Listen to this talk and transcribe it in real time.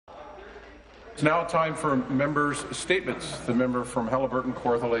It's now time for members' statements. The member from Haliburton,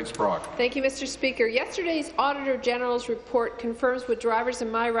 Kawartha Lakes Brock. Thank you, Mr. Speaker. Yesterday's Auditor General's report confirms what drivers in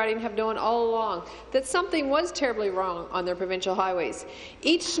my riding have known all along, that something was terribly wrong on their provincial highways.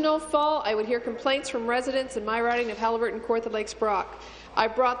 Each snowfall, I would hear complaints from residents in my riding of Haliburton, Kawartha Lakes Brock. I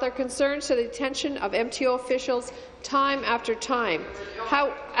brought their concerns to the attention of MTO officials time after time.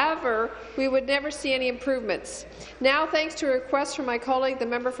 However, we would never see any improvements. Now, thanks to a request from my colleague, the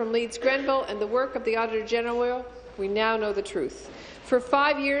member from Leeds-Grenville, and the work of the Auditor General, we now know the truth. For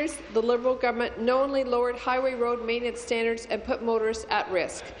 5 years, the Liberal government knowingly lowered highway road maintenance standards and put motorists at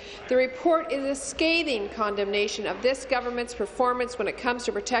risk. The report is a scathing condemnation of this government's performance when it comes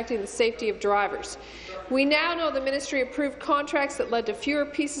to protecting the safety of drivers. We now know the ministry approved contracts that led to fewer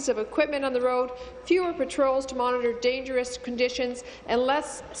pieces of equipment on the road, fewer patrols to monitor dangerous conditions, and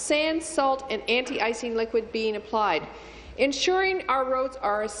less sand, salt, and anti-icing liquid being applied. Ensuring our roads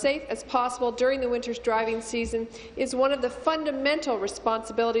are as safe as possible during the winter's driving season is one of the fundamental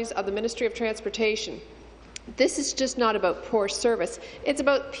responsibilities of the Ministry of Transportation. This is just not about poor service. It's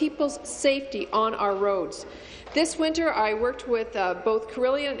about people's safety on our roads. This winter, I worked with both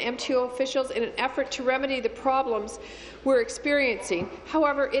Carillion and MTO officials in an effort to remedy the problems we're experiencing.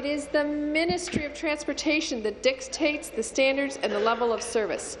 However, it is the Ministry of Transportation that dictates the standards and the level of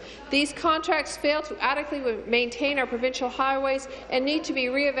service. These contracts fail to adequately maintain our provincial highways and need to be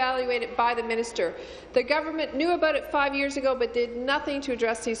re-evaluated by the minister. The government knew about it 5 years ago but did nothing to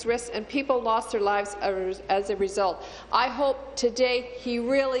address these risks, and people lost their lives as a result. I hope today he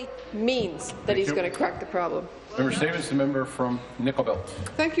really means that he's going to correct the problem. Member Stevens, the member from Nickel Belt.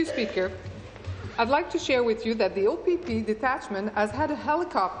 Thank you, Speaker. I'd like to share with you that the OPP detachment has had a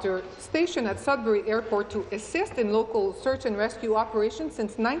helicopter stationed at Sudbury Airport to assist in local search and rescue operations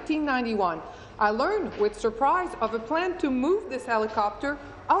since 1991. I learned with surprise of a plan to move this helicopter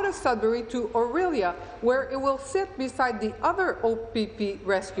out of Sudbury to Orillia, where it will sit beside the other OPP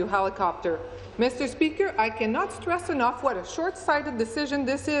rescue helicopter. Mr. Speaker, I cannot stress enough what a short-sighted decision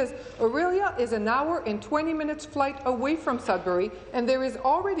this is. Orillia is an hour and 20 minutes flight away from Sudbury, and there is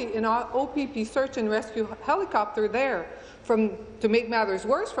already an OPP search and rescue helicopter there. To make matters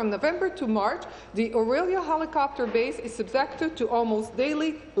worse, from November to March, the Orillia helicopter base is subjected to almost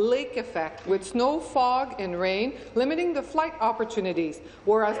daily lake effect, with snow, fog, and rain, limiting the flight opportunities,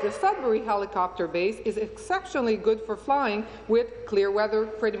 whereas the Sudbury helicopter base is exceptionally good for flying with clear weather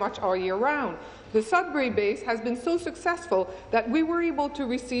pretty much all year round. The Sudbury base has been so successful that we were able to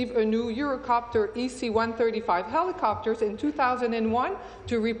receive a new Eurocopter EC-135 helicopters in 2001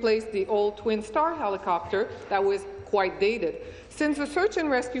 to replace the old Twin Star helicopter that was quite dated. Since the search and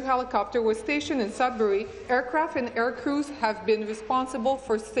rescue helicopter was stationed in Sudbury, aircraft and air crews have been responsible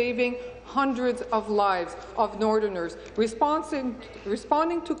for saving hundreds of lives of Northerners, responding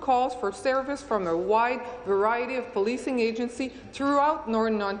to calls for service from a wide variety of policing agencies throughout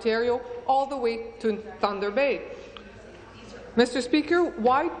Northern Ontario, all the way to Thunder Bay. Mr. Speaker,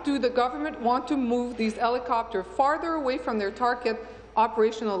 why do the government want to move these helicopters farther away from their target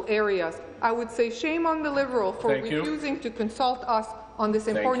operational areas? I would say shame on the Liberal for refusing to consult us on this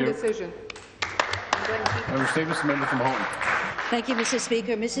important decision. Member Stevens, member from Houghton. Thank you, Mr.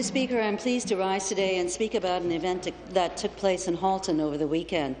 Speaker. Mr. Speaker, I'm pleased to rise today and speak about an event that took place in Halton over the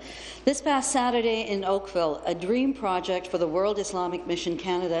weekend. This past Saturday in Oakville, a dream project for the World Islamic Mission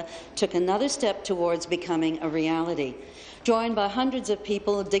Canada took another step towards becoming a reality. Joined by hundreds of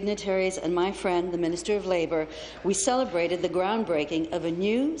people, dignitaries, and my friend, the Minister of Labour, we celebrated the groundbreaking of a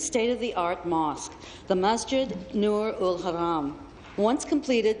new state-of-the-art mosque, the Masjid Nur ul Haram. Once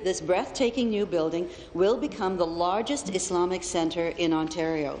completed, this breathtaking new building will become the largest Islamic centre in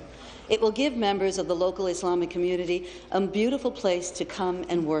Ontario. It will give members of the local Islamic community a beautiful place to come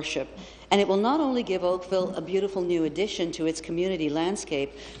and worship. And it will not only give Oakville a beautiful new addition to its community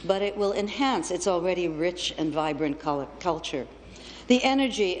landscape, but it will enhance its already rich and vibrant culture. The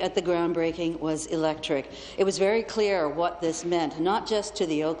energy at the groundbreaking was electric. It was very clear what this meant, not just to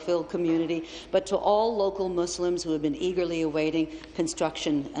the Oakville community, but to all local Muslims who have been eagerly awaiting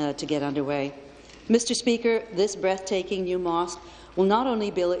construction to get underway. Mr. Speaker, this breathtaking new mosque will not only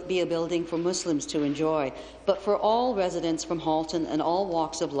be a building for Muslims to enjoy, but for all residents from Halton and all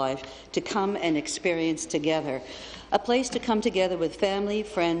walks of life to come and experience together. A place to come together with family,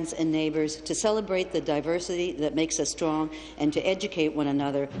 friends and neighbours to celebrate the diversity that makes us strong and to educate one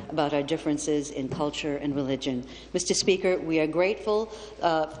another about our differences in culture and religion. Mr. Speaker, we are grateful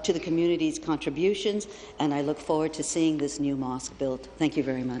to the community's contributions, and I look forward to seeing this new mosque built. Thank you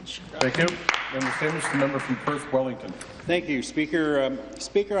very much. Thank you. Member Stevens, the member from Perth Wellington. Thank you, Speaker.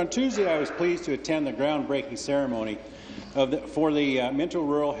 Speaker, on Tuesday I was pleased to attend the groundbreaking ceremony for the Minto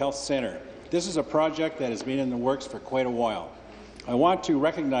Rural Health Centre. this is a project that has been in the works for quite a while. I want to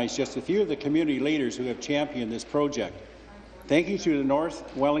recognize just a few of the community leaders who have championed this project. Thank you to the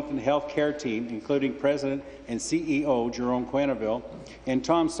North Wellington Health Care team, including President and CEO Jerome Quenneville and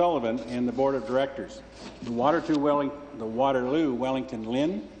Tom Sullivan and the Board of Directors. The Waterloo Wellington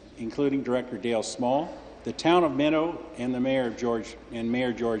LHIN, including Director Dale Small, the Town of Minnow and Mayor George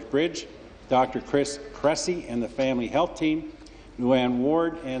Bridge, Dr. Chris Cressy and the Family Health Team, Luann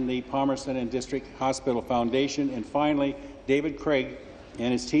Ward and the Palmerston and District Hospital Foundation, and finally, David Craig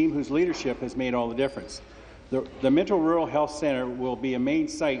and his team, whose leadership has made all the difference. The Minto Rural Health Centre will be a main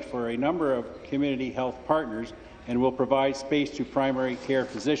site for a number of community health partners and will provide space to primary care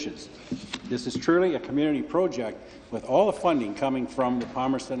physicians. This is truly a community project with all the funding coming from the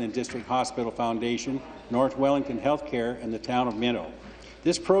Palmerston and District Hospital Foundation, North Wellington Healthcare, and the Town of Minnow.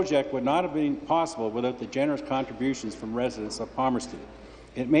 This project would not have been possible without the generous contributions from residents of Palmerston.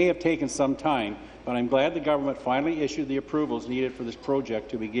 It may have taken some time, but I'm glad the government finally issued the approvals needed for this project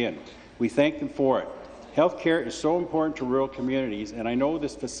to begin. We thank them for it. Healthcare is so important to rural communities, and I know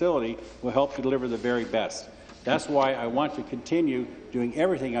this facility will help to deliver the very best. That's why I want to continue doing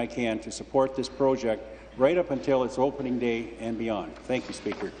everything I can to support this project right up until its opening day and beyond. Thank you,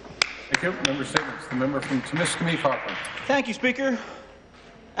 Speaker. Thank you. Member statements. The member from Timiskaming, Cochrane. Thank you, Speaker.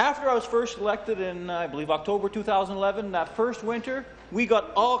 After I was first elected in, I believe, October 2011, that first winter, we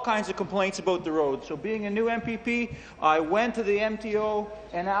got all kinds of complaints about the road. So being a new MPP, I went to the MTO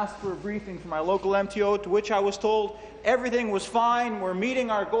and asked for a briefing from my local MTO, to which I was told everything was fine, we're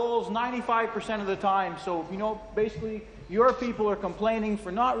meeting our goals 95% of the time. So, basically, your people are complaining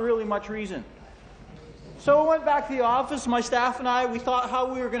for not really much reason. So I went back to the office, my staff and I, we thought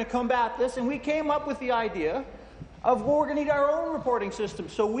how we were going to combat this, and we came up with the idea of we're going to need our own reporting system.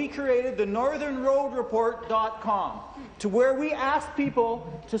 So we created the northernroadreport.com, to where we asked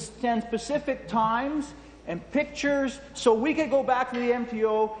people to send specific times and pictures so we could go back to the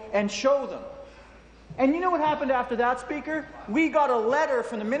MTO and show them. And you know what happened after that, Speaker? We got a letter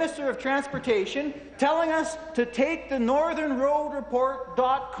from the Minister of Transportation telling us to take the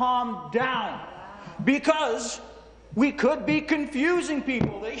northernroadreport.com down because we could be confusing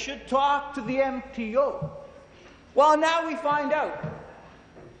people. They should talk to the MTO. Well, now we find out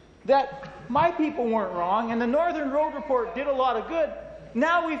that my people weren't wrong, and the Northern Road Report did a lot of good.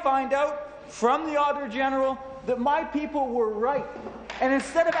 Now we find out from the Auditor General that my people were right. And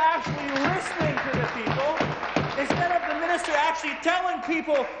instead of actually listening to the people, instead of the minister actually telling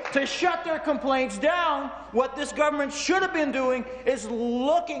people to shut their complaints down, what this government should have been doing is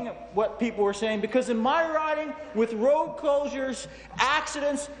looking at what people were saying. Because in my riding, with road closures,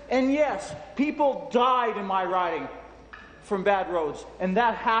 accidents, and yes, people died in my riding from bad roads. And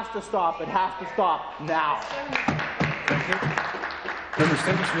that has to stop. It has to stop now. Thank you. Member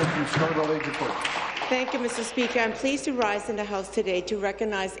Statements from Scarborough Age Report. Thank you, Mr. Speaker. I'm pleased to rise in the House today to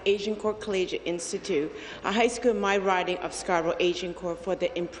recognize Agincourt Collegiate Institute, a high school in my riding of Scarborough Agincourt, for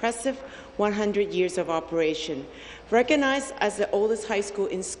the impressive 100 years of operation. Recognized as the oldest high school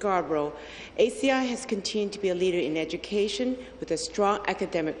in Scarborough, ACI has continued to be a leader in education with a strong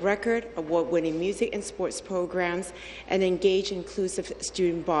academic record, award-winning music and sports programs, and engaged inclusive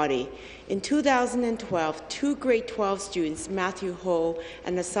student body. In 2012, two grade 12 students, Matthew Ho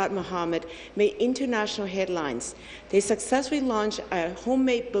and Asad Mohammed, made international headlines. They successfully launched a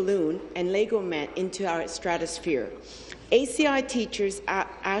homemade balloon and Lego man into our stratosphere. ACI teachers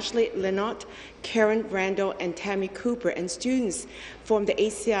Ashley Lenot, Karen Randall, and Tammy Cooper, and students formed the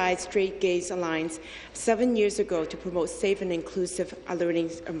ACI Straight Gaze Alliance 7 years ago to promote safe and inclusive learning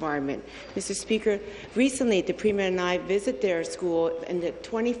environment. Mr. Speaker, recently the Premier and I visited their school in the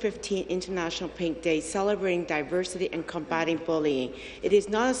 2015 International Pink Day, celebrating diversity and combating bullying. It is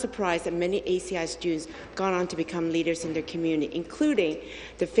not a surprise that many ACI students gone on to become leaders in their community, including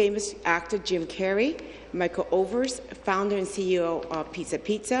the famous actor Jim Carrey, Michael Overs, founder and CEO of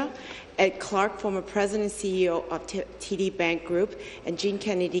Pettapiece, Ed Clark, former president and CEO of TD Bank Group, and Jean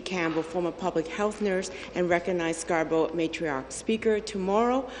Kennedy Campbell, former public health nurse and recognized Scarborough matriarch. Speaker,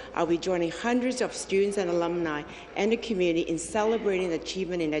 tomorrow I'll be joining hundreds of students and alumni and the community in celebrating the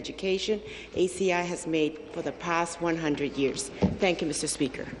achievement in education ACI has made for the past 100 years. Thank you, Mr.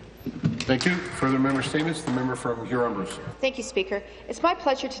 Speaker. Thank you. Further member statements. The member from Huron-Bruce. Thank you, Speaker. It's my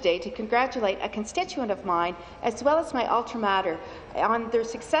pleasure today to congratulate a constituent of mine, as well as my alma mater, on their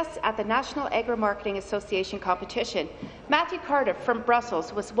success at the National Agri-Marketing Association competition. Matthew Carter from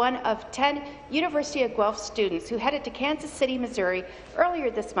Brussels was one of 10 University of Guelph students who headed to Kansas City, Missouri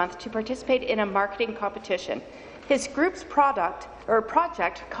earlier this month to participate in a marketing competition. His group's project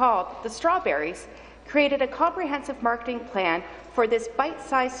called The Strawberries created a comprehensive marketing plan for this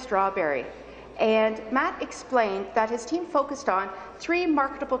bite-sized strawberry. And Matt explained that his team focused on 3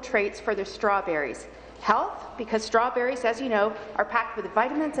 marketable traits for their strawberries. Health, because strawberries, as you know, are packed with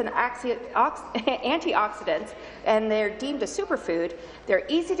vitamins and antioxidants, and they're deemed a superfood. They're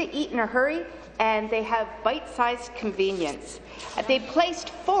easy to eat in a hurry, and they have bite-sized convenience. They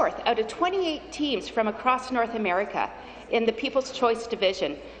placed 4th out of 28 teams from across North America in the People's Choice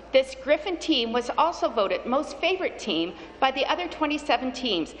Division. This Griffin team was also voted most favourite team by the other 27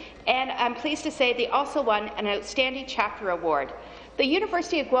 teams, and I'm pleased to say they also won an Outstanding Chapter Award. The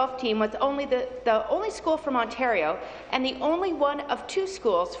University of Guelph team was only the only school from Ontario and the only one of 2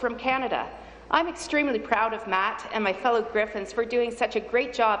 schools from Canada. I'm extremely proud of Matt and my fellow Griffins for doing such a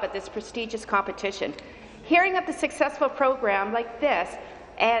great job at this prestigious competition. Hearing of the successful program like this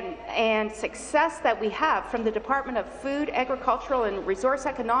and success that we have from the Department of Food, Agricultural and Resource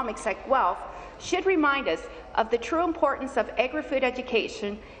Economics at Guelph should remind us of the true importance of agri-food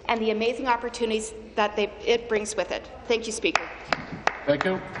education and the amazing opportunities that it brings with it. Thank you, Speaker. Thank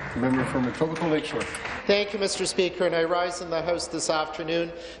you. Member from Etobicoke Lakeshore. Thank you, Mr. Speaker, and I rise in the House this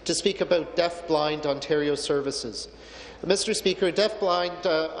afternoon to speak about Deaf-Blind Ontario Services. Mr. Speaker, Deaf-Blind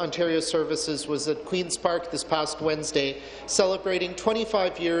Ontario Services was at Queen's Park this past Wednesday, celebrating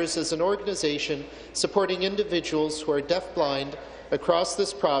 25 years as an organization supporting individuals who are deaf-blind across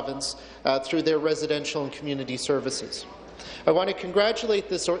this province through their residential and community services. I want to congratulate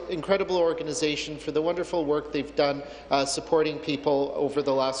this incredible organization for the wonderful work they've done supporting people over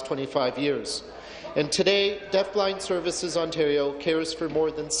the last 25 years. And today, Deaf-Blind Services Ontario cares for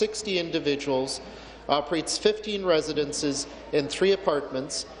more than 60 individuals, operates 15 residences and 3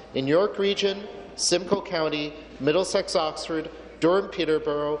 apartments in York Region, Simcoe County, Middlesex Oxford, Durham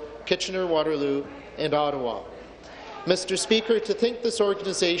Peterborough, Kitchener-Waterloo, and Ottawa. Mr. Speaker, to think this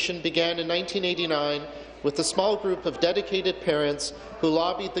organization began in 1989 with a small group of dedicated parents who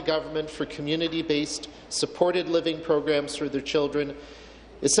lobbied the government for community-based supported living programs for their children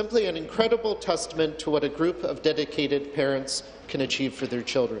is simply an incredible testament to what a group of dedicated parents can achieve for their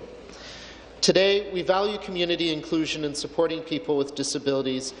children. Today, we value community inclusion and supporting people with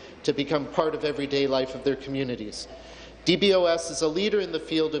disabilities to become part of everyday life of their communities. DBOS is a leader in the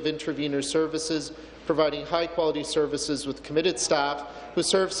field of intervener services, providing high-quality services with committed staff who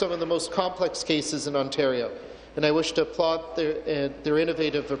serve some of the most complex cases in Ontario. And I wish to applaud their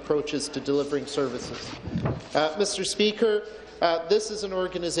innovative approaches to delivering services. Mr. Speaker, this is an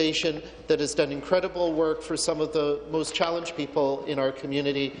organization that has done incredible work for some of the most challenged people in our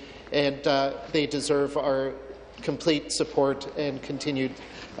community, and they deserve our complete support and continued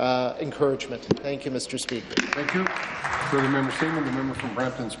encouragement. Thank you, Mr. Speaker. Thank you. Further member statement, the member from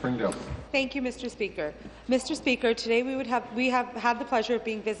Brampton-Springdale. Thank you, Mr. Speaker. Mr. Speaker, today we have had the pleasure of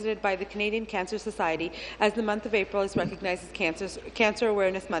being visited by the Canadian Cancer Society as the month of April is recognized as Cancer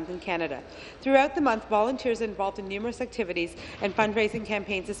Awareness Month in Canada. Throughout the month, volunteers are involved in numerous activities and fundraising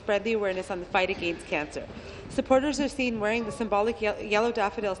campaigns to spread the awareness on the fight against cancer. Supporters are seen wearing the symbolic yellow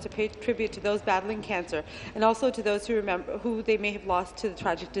daffodils to pay tribute to those battling cancer and also to those who they may have lost to the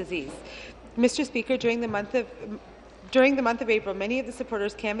tragic disease. Mr. Speaker, during the month of April, many of the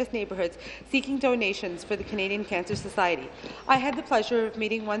supporters canvassed neighbourhoods seeking donations for the Canadian Cancer Society. I had the pleasure of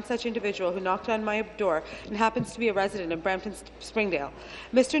meeting one such individual who knocked on my door and happens to be a resident of Brampton-Springdale.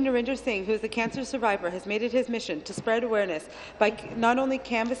 Mr. Narinder Singh, who is a cancer survivor, has made it his mission to spread awareness by not only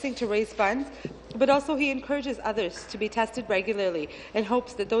canvassing to raise funds, but also he encourages others to be tested regularly in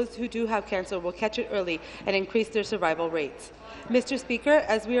hopes that those who do have cancer will catch it early and increase their survival rates. Mr. Speaker,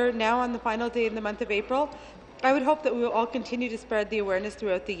 as we are now on the final day in the month of April, I would hope that we will all continue to spread the awareness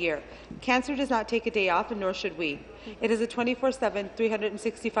throughout the year. Cancer does not take a day off, and nor should we. It is a 24/7,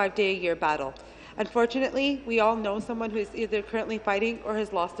 365-day-a-year battle. Unfortunately, we all know someone who is either currently fighting or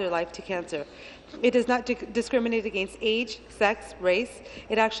has lost their life to cancer. It does not discriminate against age, sex, race.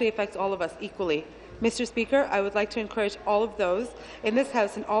 It actually affects all of us equally. Mr. Speaker, I would like to encourage all of those in this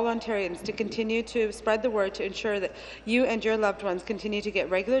House and all Ontarians to continue to spread the word to ensure that you and your loved ones continue to get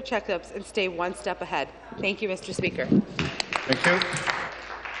regular checkups and stay one step ahead. Thank you, Mr. Speaker. Thank you.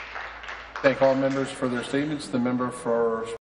 Thank all members for their statements. The member for